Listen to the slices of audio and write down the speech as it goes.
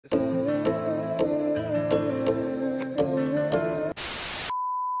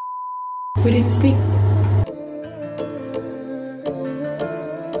We didn't sleep.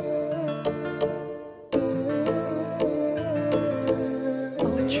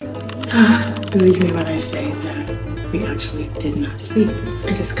 Believe me when I say that we actually did not sleep.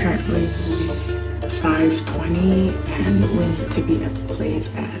 It is currently 5:20 and we need to be at the place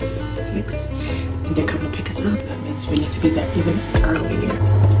at 6 and they're coming to pick us up. That means we need to be there even earlier.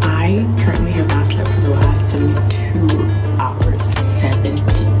 I currently have not slept for the last 72 hours.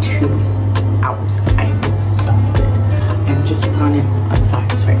 72 hours. I am exhausted. I'm just running on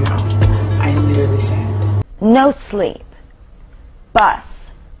vibes right now. I literally said no sleep.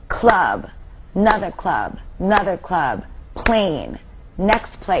 Bus, club, another club, plane,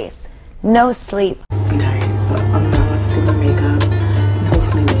 next place, no sleep. I'm tired, but I'm about to do my makeup and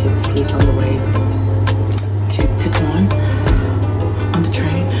hopefully we can sleep on the way to Tetouan on the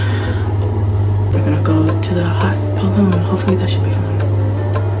train. We're gonna go to the hot balloon. Hopefully that should be fun.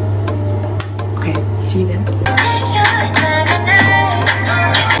 Okay, see you then.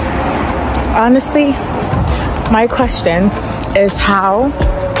 Honestly, my question is how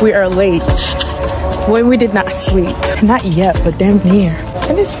we are late when we did not sleep. Not yet, but damn near.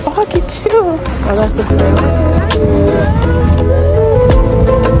 And it's foggy too. Oh, that's the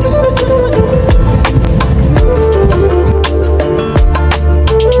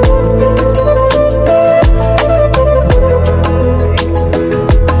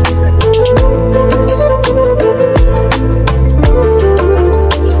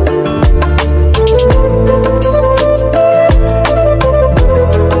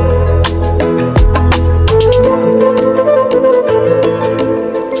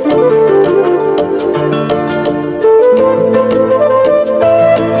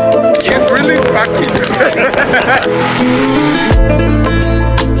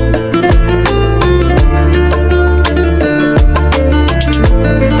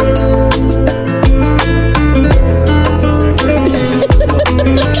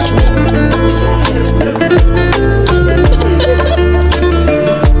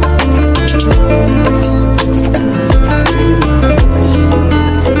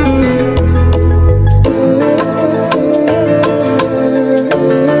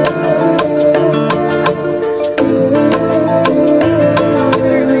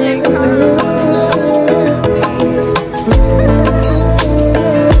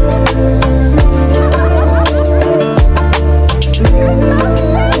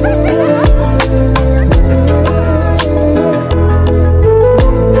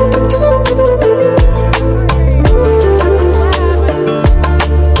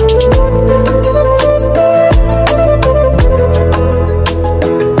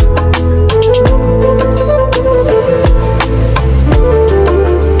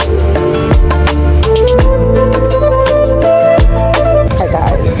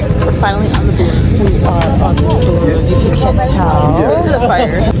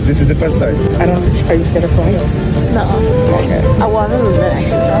Are you scared of flights? No. Okay. Well, I've never been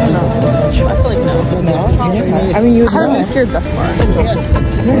actually, so I don't know. I feel like no. No? I mean, you I haven't been scared thus far. Good.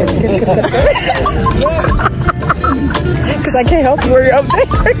 Because I can't help you when you're up there.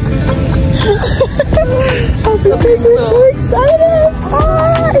 Oh, because we're so excited.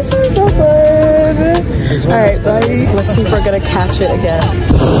 Ah, it should be so fun. Alright, buddy. Let's see if we're going to catch it again.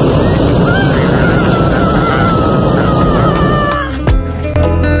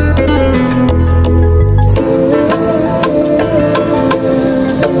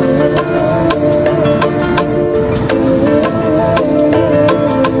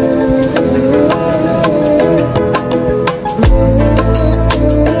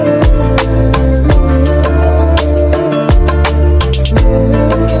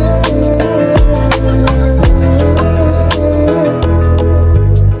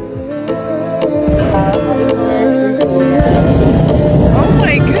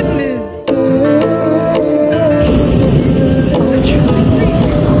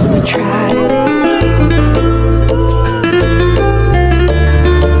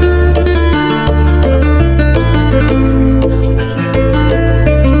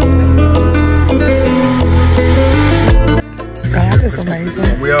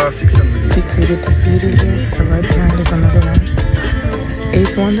 We are 600. He created this beauty here. So right behind is another one.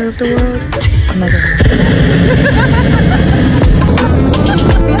 Eighth wonder of the world. Another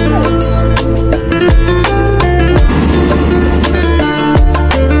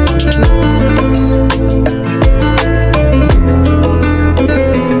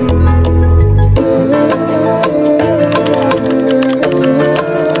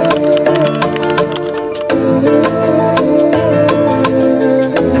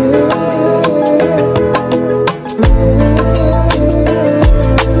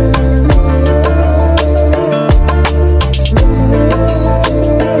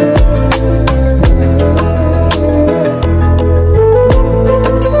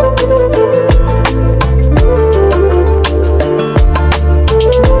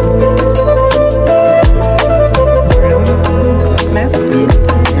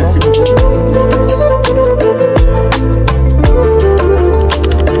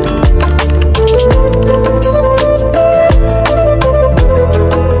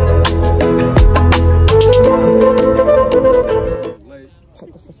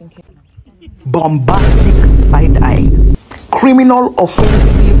criminal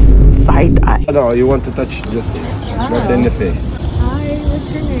offensive side eye. No, you want to touch just not in the face. Hi,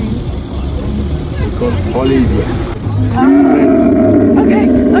 what's your name? Called Olivia. Okay.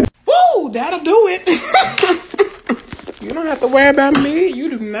 Woo, that'll do it. You don't have to worry about me. You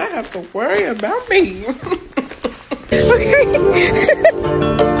do not have to worry about me. Okay.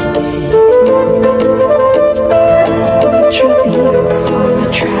 Tributes on the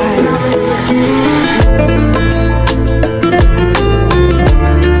track.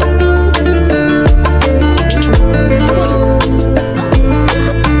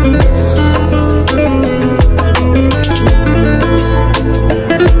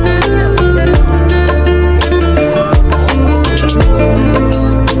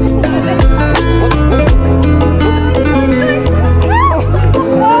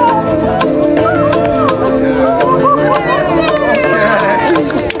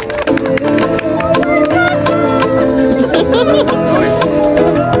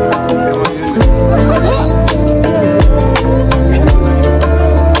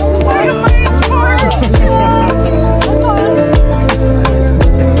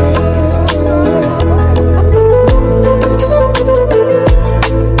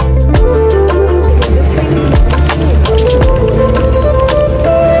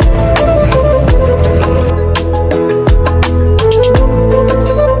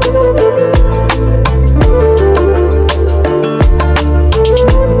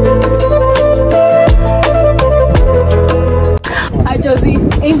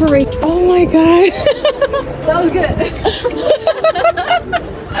 Aim for race. Oh my god. That was good.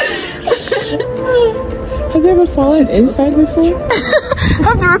 Has it ever fallen inside before? I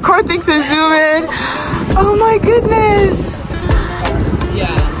have to record things and zoom in. Oh my goodness.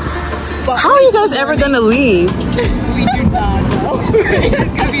 Yeah. But How are you guys ever gonna leave? we do not know.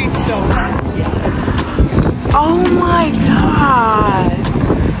 It's gonna be so hot. Oh my god.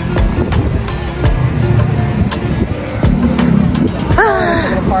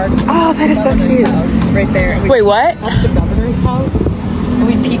 Oh, that is so cute. House right there. Wait, what? That's the governor's house. And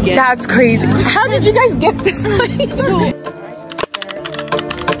we peek in. That's crazy. How did you guys get this place? So